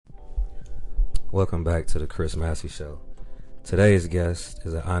Welcome back to the Chris Massey Show. Today's guest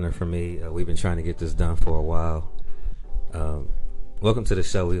is an honor for me. We've been trying to get this done for a while. Welcome to the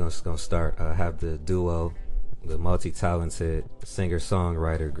show. We're going to start. I have the duo, the multi-talented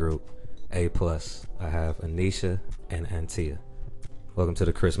singer-songwriter group, A+. I have Anisha and Antia. Welcome to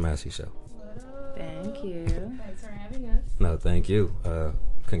the Chris Massey Show. Thank you. Thanks for having us. No, thank you.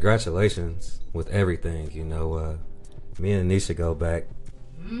 Congratulations with everything. You know, me and Anisha go back,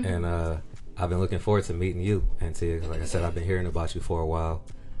 and I've been looking forward to meeting you, Antia. Like I said, I've been hearing about you for a while.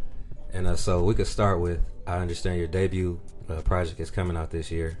 And so we could start with, I understand your debut project is coming out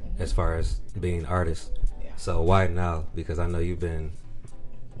this year as far as being artist. Yeah. So why now? Because I know you've been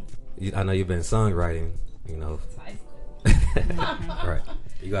songwriting, you know. It's high school. Right.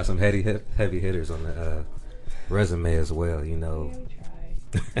 You got some heavy hitters on the resume as well, you know.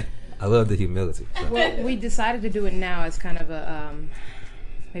 I love the humility. So. Well, we decided to do it now as kind of a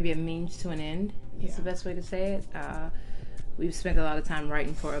maybe a means to an end. Is the best way to say it. We've spent a lot of time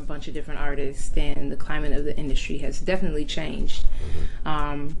writing for a bunch of different artists, and the climate of the industry has definitely changed.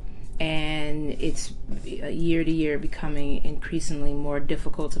 And it's year to year becoming increasingly more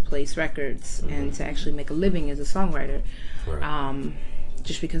difficult to place records and to actually make a living as a songwriter. Right.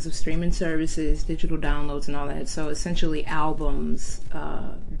 Just because of streaming services, digital downloads, and all that. So essentially, albums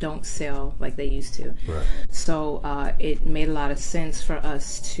don't sell like they used to. Right. So it made a lot of sense for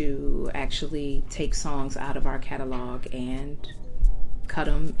us to actually take songs out of our catalog and cut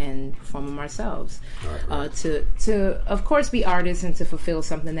them and perform them ourselves. Right. To of course be artists and to fulfill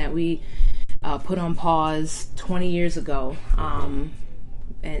something that we put on pause 20 years ago,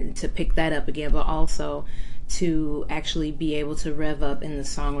 and to pick that up again, but also to actually be able to rev up in the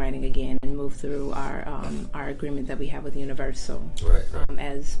songwriting again and move through our agreement that we have with Universal, Right.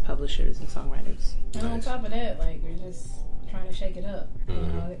 as publishers and songwriters. And on top of that, like, we're just trying to shake it up. You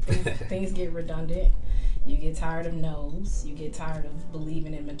know, things get redundant. You get tired of no's. You get tired of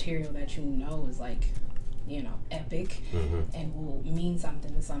believing in material that you know is like, you know, epic and will mean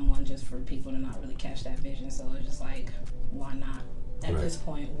something to someone just for people to not really catch that vision. So it's just like, why not? At this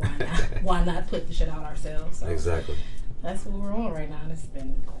point, why not? Why not put the shit out ourselves? So Exactly. that's what we're on right now, and it's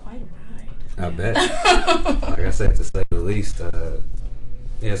been quite a ride. I bet. Like I said, to say the least.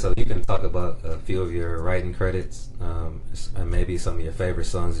 Yeah, so you can talk about a few of your writing credits, and maybe some of your favorite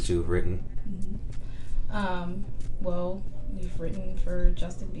songs that you've written. Well, we've written for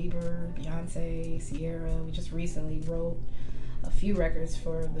Justin Bieber, Beyonce, Sierra. We just recently wrote a few records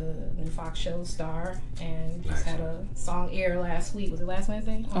for the new Fox show Star, and just had a song air last week. Was it last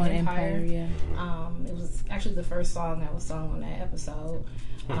Wednesday? On Empire, yeah. It was actually the first song that was sung on that episode.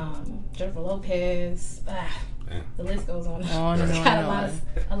 Jennifer Lopez. The list goes on. Got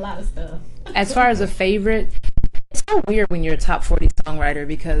a lot of stuff. As far as a favorite, it's so weird when you're a top 40 songwriter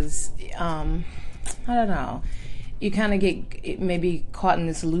because I don't know. You kind of get maybe caught in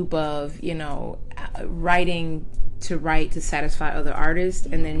this loop of, you know, writing to write to satisfy other artists,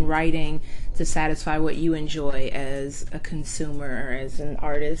 and then writing to satisfy what you enjoy as a consumer or as an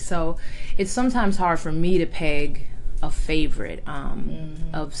artist. So it's sometimes hard for me to peg a favorite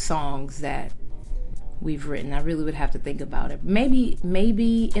of songs that we've written. I really would have to think about it. Maybe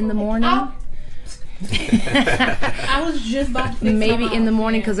in the morning. I was just about to fix maybe in the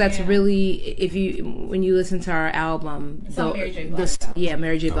morning, because that's really, when you listen to our album, Mary J. Blige.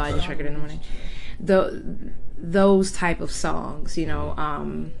 Mary J. Blige's record in the morning. Those type of songs, you know,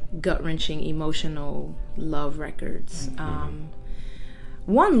 gut-wrenching, emotional love records.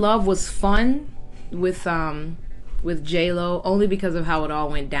 One Love was fun with J-Lo, only because of how it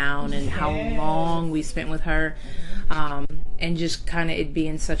all went down and how long we spent with her, and just kind of it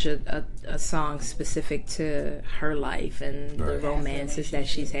being such a song specific to her life and the romances that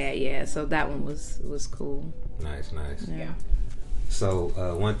she's had. Yeah, so that one was cool. Nice. Yeah.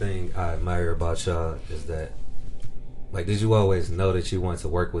 So one thing I admire about y'all is that, like, did you always know that you wanted to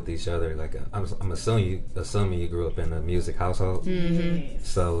work with each other? Like, I'm assuming you grew up in a music household.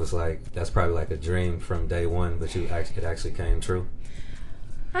 So it's like that's probably like a dream from day one, but it actually came true.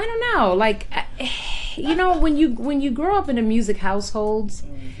 I don't know, like, you know, when you grow up in a music household,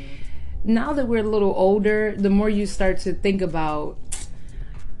 now that we're a little older, the more you start to think about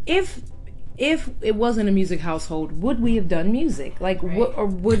if it wasn't a music household, would we have done music? Like,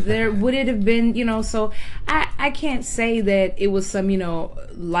 would it have been, you know? So I can't say that it was some, you know,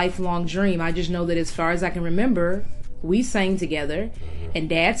 lifelong dream. I just know that as far as I can remember, we sang together, and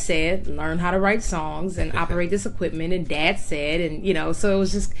Dad said, learn how to write songs and operate this equipment, and Dad said, and so it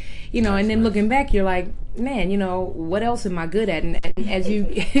was just, and then looking back, you're like, man, what else am I good at? And as you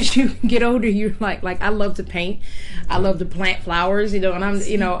get older, you're like I love to paint, I love to plant flowers, and I'm,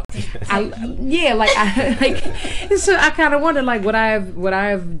 so I kind of wonder, like, would I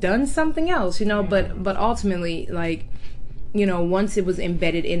have done something else, but ultimately, like, once it was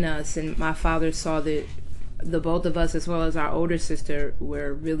embedded in us, and my father saw that the both of us, as well as our older sister,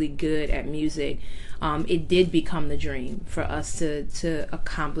 were really good at music, it did become the dream for us to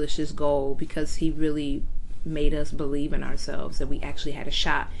accomplish this goal, because he really made us believe in ourselves that we actually had a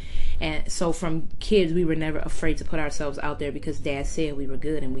shot. And so from kids, we were never afraid to put ourselves out there, because Dad said we were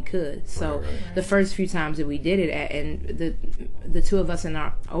good and we could. So the first few times that we did it, and the two of us and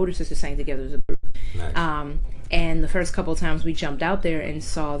our older sister sang together as a group. Nice. And the first couple of times we jumped out there and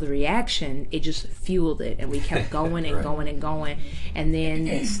saw the reaction, it just fueled it. And we kept going and going and going. And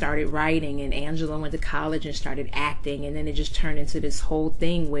then started writing. And Angela went to college and started acting. And then it just turned into this whole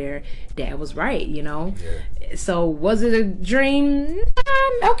thing where Dad was right, Yeah. So was it a dream?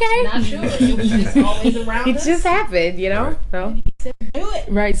 Okay. Not sure. It was just always around us. It just happened, Right. So he said, do it.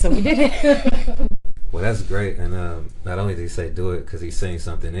 Right, so we did it. Well, that's great. And not only did he say do it because he's seeing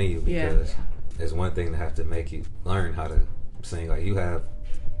something in you, because it's one thing to have to make you learn how to sing. Like, you have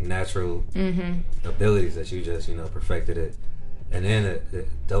natural abilities that you just, perfected it. And then the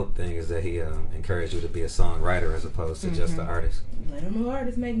dope thing is that he encouraged you to be a songwriter as opposed to just an artist. Let him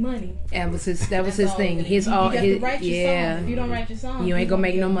artists make money. That was his thing. You got to write your songs. If you don't write your songs, you ain't gonna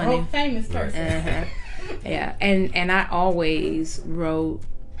make no money. Broke famous person. Yeah, and I always wrote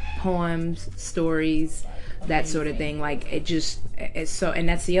poems, stories, that sort of thing. Like, it's so, and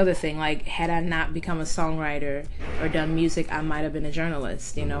that's the other thing. Like, had I not become a songwriter or done music, I might have been a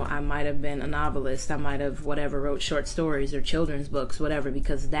journalist. I might have been a novelist. I might have wrote short stories or children's books, whatever,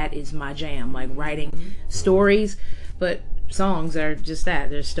 because that is my jam. Like, writing stories, but songs are just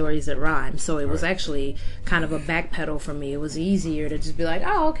that. They're stories that rhyme. So it was actually kind of a backpedal for me. It was easier to just be like,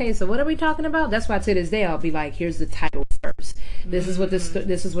 oh, okay, so what are we talking about? That's why to this day I'll be like, here's the title first. This is what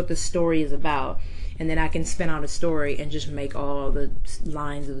the story is about. And then I can spin out a story and just make all the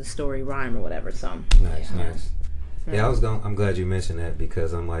lines of the story rhyme or whatever. So nice. Yeah, I'm glad you mentioned that,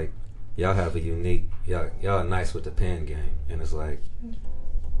 because I'm like, y'all have a unique, y'all are nice with the pen game, and it's like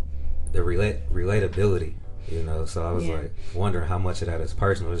the relatability, So I was like wondering how much of that is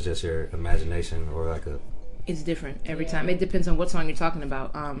personal, it's just your imagination, or like it's different every time. It depends on what song you're talking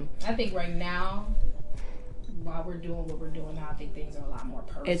about. I think right now, while we're doing what we're doing now, I think things are a lot more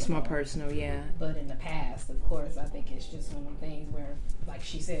personal. It's more personal, yeah. But in the past, of course, I think it's just one of the things where, like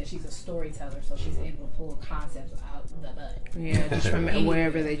she said, she's a storyteller, so she's able to pull concepts out the butt. Yeah, just from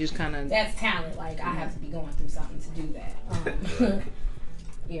wherever they just kind of... That's talent. Like, I have to be going through something to do that.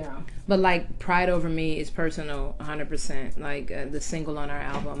 Yeah. But, like, Pride Over Me is personal, 100%. Like, the single on our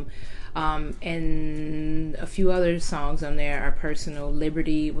album. And a few other songs on there are personal.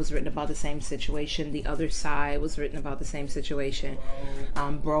 Liberty was written about the same situation. The Other Side was written about the same situation.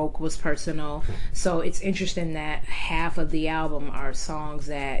 Broke was personal. So it's interesting that half of the album are songs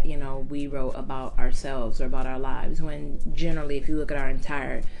that, we wrote about ourselves or about our lives, when generally, if you look at our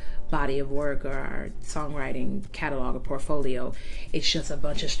entire body of work or our songwriting catalog or portfolio, it's just a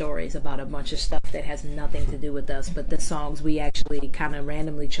bunch of stories about a bunch of stuff that has nothing to do with us, but the songs we actually kind of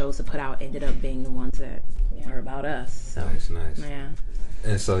randomly chose to put out ended up being the ones that are about us. So nice. Yeah.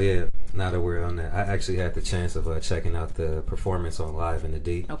 And so now that we're on that, I actually had the chance of checking out the performance on Live in the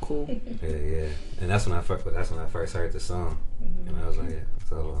Deep. Oh, cool. Yeah. And that's when I first heard the song, and I was like,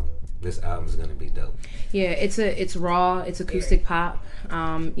 so this album is gonna be dope. Yeah, it's raw. It's acoustic pop.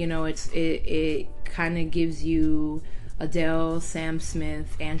 It kind of gives you Adele, Sam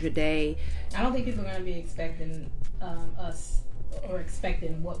Smith, Andra Day. I don't think people are gonna be expecting us or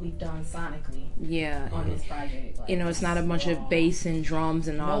expecting what we've done sonically. Yeah, on this project. Like, it's not a bunch of bass and drums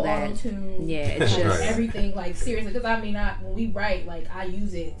and all that. Auto-tune. Yeah, it's just everything. Like, seriously, because when we write, like, I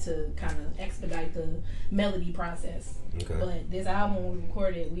use it to kind of expedite the melody process. Okay. But this album, when we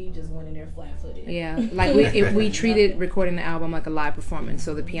recorded, we just went in there flat-footed. Yeah, like we treated recording the album like a live performance.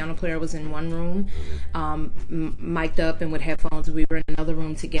 So the piano player was in one room, mic'd up and with headphones. We were in another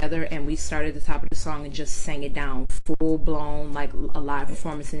room together, and we started at the top of the song and just sang it down, full blown, like a live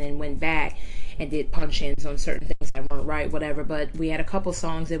performance, and then went back and did punch-ins on certain things that weren't right, whatever. But we had a couple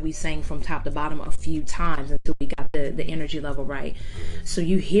songs that we sang from top to bottom a few times until we got the energy level right. So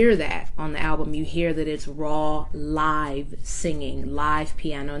you hear that on the album. You hear that it's raw, live singing, live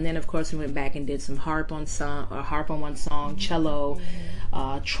piano. And then, of course, we went back and did some harp on one song, cello,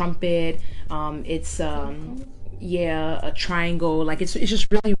 trumpet. a triangle. Like it's just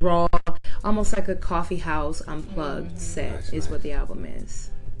really raw, almost like a coffee house unplugged set is what the album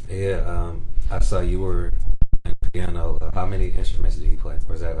is. Yeah, I saw you were playing piano. How many instruments do you play?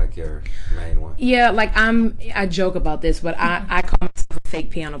 Or is that like your main one? Yeah, like I joke about this, but I call myself a fake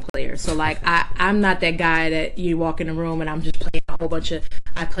piano player. So like I'm not that guy that you walk in the room and I'm just playing a whole bunch of.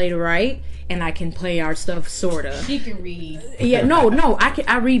 I play to write and I can play our stuff sorta. She can read. Yeah, no,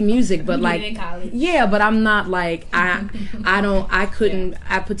 I read music, but like in college. yeah, but I'm not like I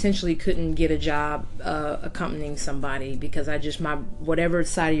potentially couldn't get a job accompanying somebody because I just whatever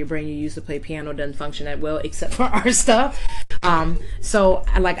side of your brain you use to play piano doesn't function that well except for our stuff. So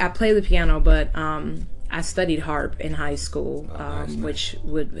I play the piano, but I studied harp in high school, nice. Which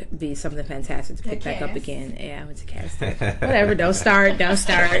would be something fantastic to pick back up again. Yeah, I went to Cass. Yeah, Whatever, don't start. It's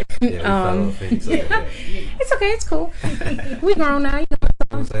okay. It's okay, it's cool. We grown now, you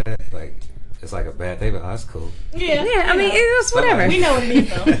know. Like, it's like a bad thing, but that's cool. Yeah, I mean, it's whatever. We know what it is,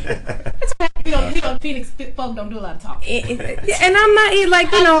 though. It's okay. We don't Phoenix folk don't do a lot of talking. And I'm not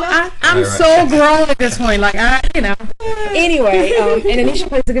like, you know, I'm so grown at this point. Like, Anyway, and Anisha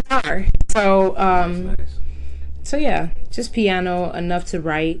plays the guitar. So, Nice. so yeah, just piano enough to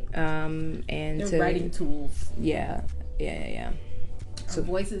write, and They're writing tools. Yeah. So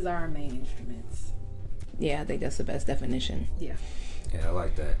voices are our main instruments. Yeah, I think that's the best definition. Yeah. Yeah, I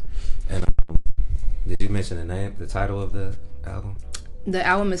like that. And did you mention the title of the album? The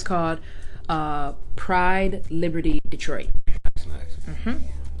album is called Pride, Liberty, Detroit. Nice. Mm-hmm.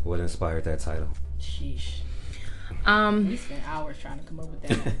 What inspired that title? Sheesh. We spent hours trying to come up with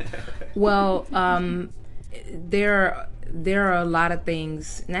that. Well, there are a lot of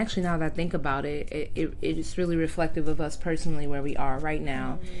things, and actually now that I think about it, it's really reflective of us personally where we are right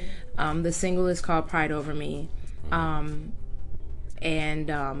now. The single is called Pride Over Me. And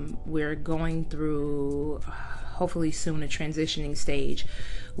we're going through, hopefully soon, a transitioning stage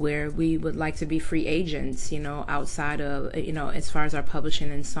where we would like to be free agents, you know, outside of, you know, as far as our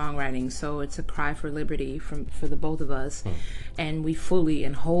publishing and songwriting. So it's a cry for liberty for the both of us. And we fully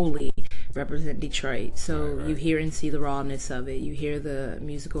and wholly represent Detroit. So right. You hear and see the rawness of it. You hear the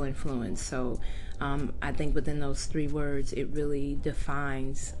musical influence. So I think within those three words, it really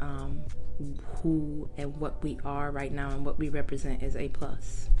defines who and what we are right now and what we represent as A+.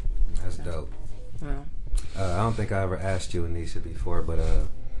 That's dope. Well, Mm-hmm. I don't think I ever asked you, Anisha, before, but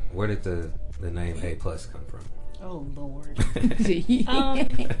where did the name A+ come from? Oh Lord. I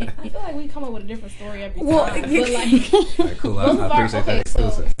feel like we come up with a different story every time. But like, All right, cool. I appreciate that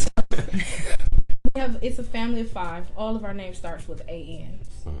exclusive. It's a family of 5. All of our names starts with A-N.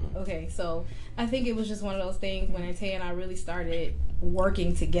 Mm-hmm. Okay, so I think it was just one of those things when Ante and I really started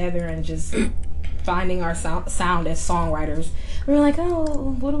working together and just finding our sound as songwriters. We were like,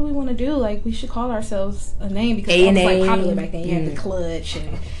 oh, what do we want to do? Like, we should call ourselves a name because it was like popular back then. You had the Clutch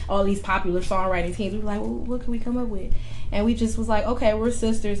and all these popular songwriting teams. We were like, well, what can we come up with? And we just was like, okay, we're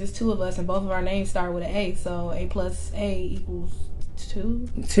sisters. It's 2 of us, and both of our names start with an A. So A plus A equals 2.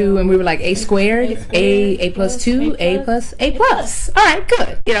 And we were like A squared, A plus 2, A plus A plus. All right,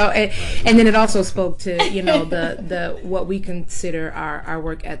 good. You know, and then it also spoke to, you know, the what we consider our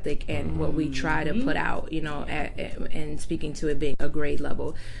work ethic and what we try to put out, you know, and speaking to it being a grade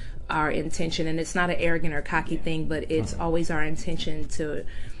level, our intention, and it's not an arrogant or cocky thing, but it's always our intention to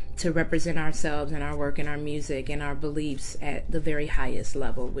represent ourselves and our work and our music and our beliefs at the very highest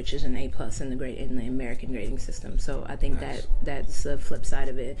level, which is an A+ in the American grading system. So I think that's the flip side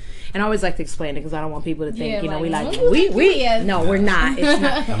of it. And I always like to explain it because I don't want people to think, we no, we're not. It's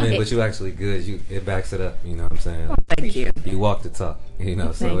not. I mean, but you actually good. It backs it up. You know what I'm saying? Oh, thank you. You walk the talk. You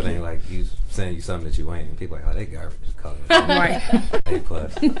know, so it ain't like you saying you something that you ain't. And people are like, oh, they garbage. Just call it Right. A+.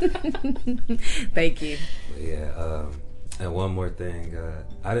 Thank you. But yeah. And one more thing,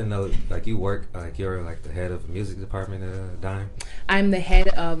 I didn't know, like, you work, like, you're, like, the head of the music department at Dime? I'm the head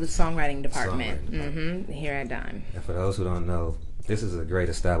of the songwriting department, here at Dime. And for those who don't know, this is a great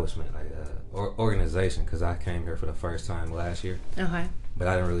establishment, like, organization, because I came here for the first time last year. Okay. But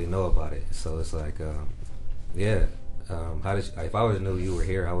I didn't really know about it. So it's like, how did if I would have knew you were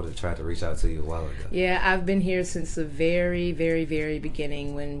here, I would have tried to reach out to you a while ago. Yeah, I've been here since the very, very, very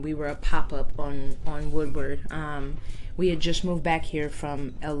beginning when we were a pop-up on Woodward. We had just moved back here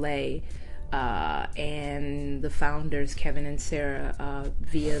from LA, and the founders, Kevin and Sarah,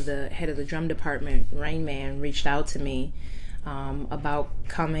 via the head of the drum department, Rain Man, reached out to me about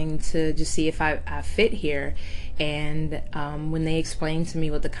coming to just see if I fit here. And when they explained to me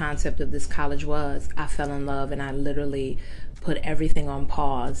what the concept of this college was, I fell in love, and I literally put everything on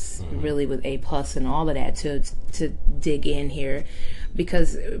pause, really, with A+ and all of that to dig in here,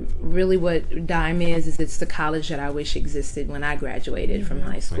 because really what Dime is it's the college that I wish existed when I graduated from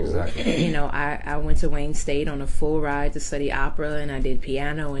high school. Exactly. You know, I went to Wayne State on a full ride to study opera, and I did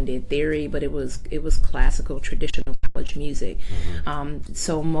piano and did theory, but it was classical, traditional college music.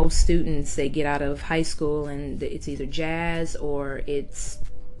 So most students, they get out of high school and it's either jazz or it's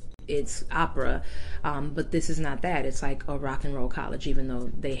opera, but this is not that. It's like a rock and roll college, even though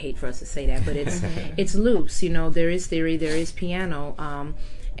they hate for us to say that, but it's loose. You know, there is theory, there is piano,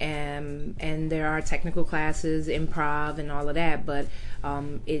 and there are technical classes, improv, and all of that, but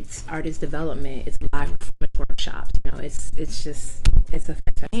it's artist development, it's live performance workshops. You know, it's a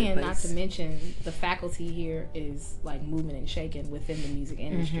fantastic and place. not to mention the faculty here is like moving and shaking within the music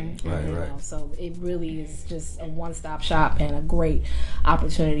industry. Right. So it really is just a one-stop shop and a great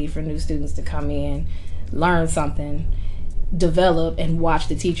opportunity for new students to come in, learn something, develop, and watch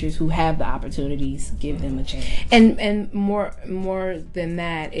the teachers who have the opportunities give them a chance. And more than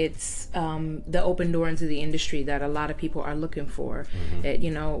that, it's the open door into the industry that a lot of people are looking for.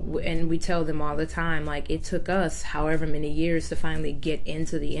 You know, and we tell them all the time, like, it took us however many years to finally get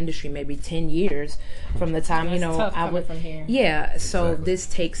into the industry, maybe 10 years from the time, That's you know, tough I coming would from here. Yeah, so Exactly. this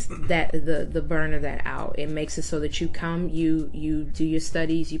takes that the burn of that out. It makes it so that you come, you do your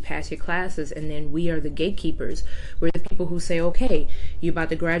studies, you pass your classes, and then we are the gatekeepers. We're the people who say, okay, you're about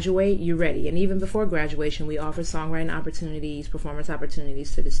to graduate, you're ready. And even before graduation, we offer songwriting opportunities, performance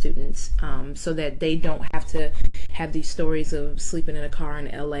opportunities to the students, so that they don't have to have these stories of sleeping in a car in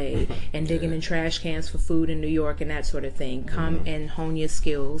LA and digging in trash cans for food in New York and that sort of thing. Come and hone your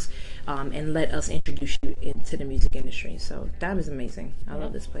skills, and let us introduce you into the music industry. So Dime is amazing. I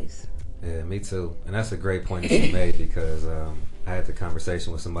love this place. Yeah, me too. And that's a great point that you made, because I had the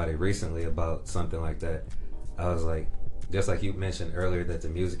conversation with somebody recently about something like that. I was like, just like you mentioned earlier, that the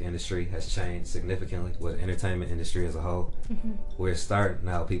music industry has changed significantly with the entertainment industry as a whole.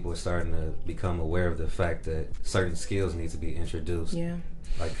 People are starting to become aware of the fact that certain skills need to be introduced. Yeah.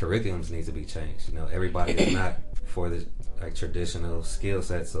 Like curriculums need to be changed. You know, everybody is not for the like traditional skill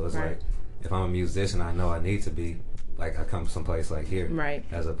set. So it's like, if I'm a musician, I know I need to be like, I come someplace like here, Right.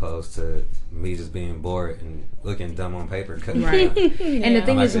 as opposed to me just being bored and looking dumb on paper. Right. And the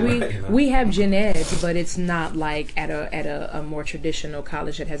thing is, Right. we have gen eds, but it's not like at a more traditional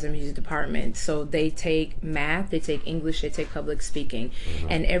college that has a music department. So they take math, they take English, they take public speaking,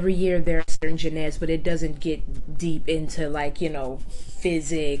 and every year there are certain gen eds, but it doesn't get deep into, like, you know,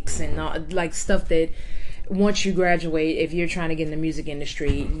 physics and all, like stuff that once you graduate, if you're trying to get in the music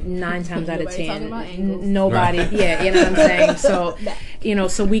industry, 9 times out of Nobody talking about 10, angles. nobody, yeah, you know what I'm saying? So, you know,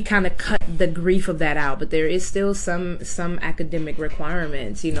 so we kind of cut the grief of that out, but there is still some academic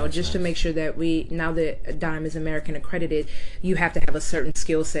requirements, you know, just to make sure that now that Dime is American accredited, you have to have a certain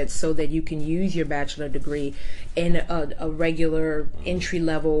skill set so that you can use your bachelor degree in a regular entry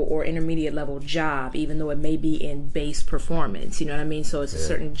level or intermediate level job, even though it may be in bass performance, you know what I mean? So it's a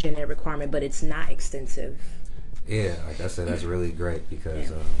certain gen ed requirement, but it's not extensive. Yeah, like I said, that's really great,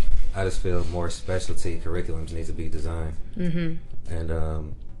 because I just feel more specialty curriculums need to be designed. And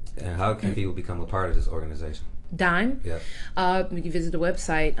how can people become a part of this organization? Dime? Yeah. You can visit the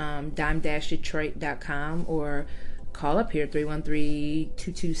website, dime-detroit.com, or call up here,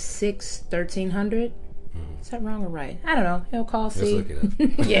 313-226-1300. Is that wrong or right? I don't know. He'll call, Just see. look it up.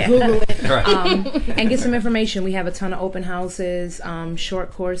 Yeah. Google it. Right. And get some information. We have a ton of open houses,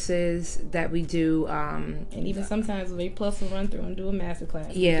 short courses that we do. And even sometimes A+ will run through and do a master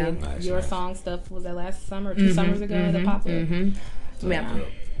class. We Yeah. did Nice, your nice. song stuff, was that last summer, 2 summers ago, that popped up? Yeah.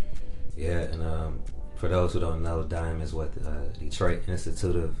 Yeah, and for those who don't know, Dime is what Detroit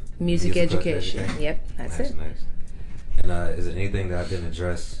Institute of Music Musical education. Yep, that's Nice, it. nice. And is there anything that I didn't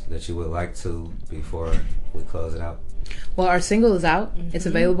address that you would like to before we close it out? Well, our single is out. It's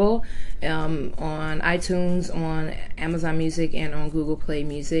available on iTunes, on Amazon Music, and on Google Play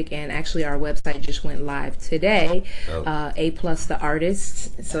Music. And actually, our website just went live today. A+ the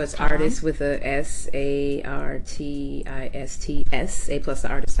Artist. So it's artist with a SARTISTS.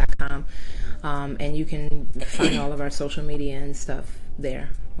 A+theartist.com. And you can find all of our social media and stuff there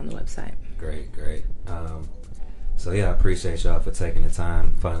on the website. Great. So yeah, I appreciate y'all for taking the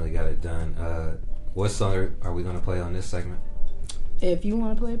time. Finally got it done. What song are we going to play on this segment? If you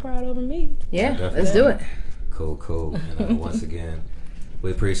want to play Pride Over Me. Yeah, definitely. let's do it. Cool. And once again,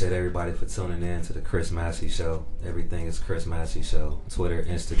 we appreciate everybody for tuning in to the Chris Massey Show. Everything is Chris Massey Show. Twitter,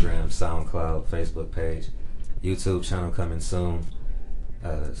 Instagram, SoundCloud, Facebook page. YouTube channel coming soon.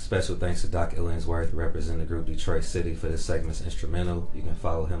 Special thanks to Doc Illingsworth, representing the group Detroit City, for this segment's instrumental. You can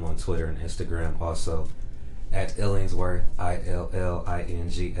follow him on Twitter and Instagram also at Illingsworth, ILLINGSWORTH.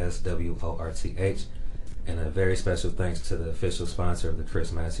 And a very special thanks to the official sponsor of the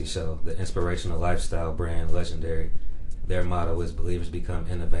Chris Massey Show, the inspirational lifestyle brand Legendary. Their motto is believers become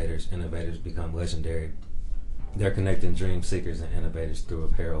innovators, innovators become legendary. They're connecting dream seekers and innovators through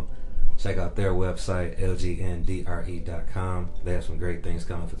apparel. Check out their website, lgndre.com. They have some great things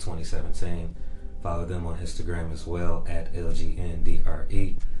coming for 2017. Follow them on Instagram as well at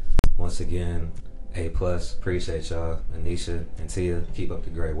lgndre. Once again, A+. Appreciate y'all. Anisha and Tia, keep up the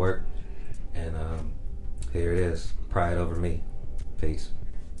great work. And here it is. Pride over me. Peace.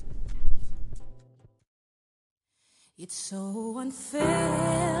 It's so unfair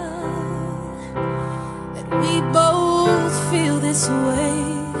that we both feel this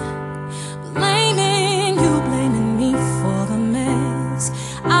way. Blaming you, blaming me for the mess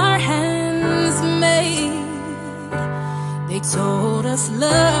our hands made. They told us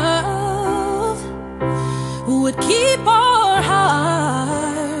love would keep our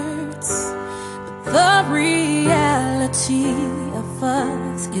hearts, but the reality of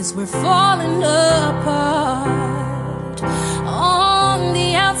us is we're falling apart. On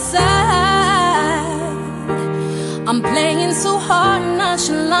the outside, I'm playing so hard,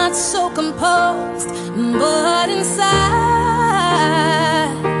 nonchalant, so composed, but inside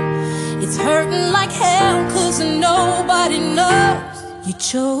it's hurting like hell, 'cause nobody knows. You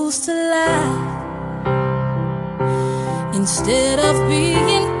chose to lie instead of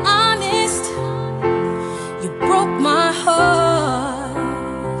being honest. You broke my heart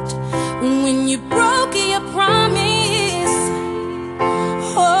when you broke your promise.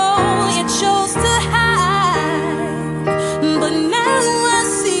 Oh, you chose to hide, but now I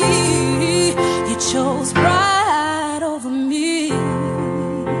see you chose pride over me.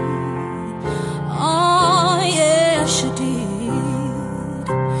 Oh, yes, you did.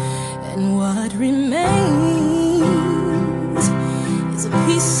 And what remains is a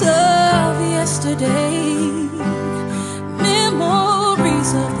piece of yesterday,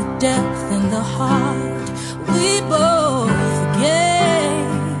 memories of the depth and the heart we both gave.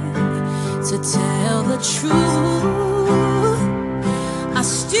 To tell the truth,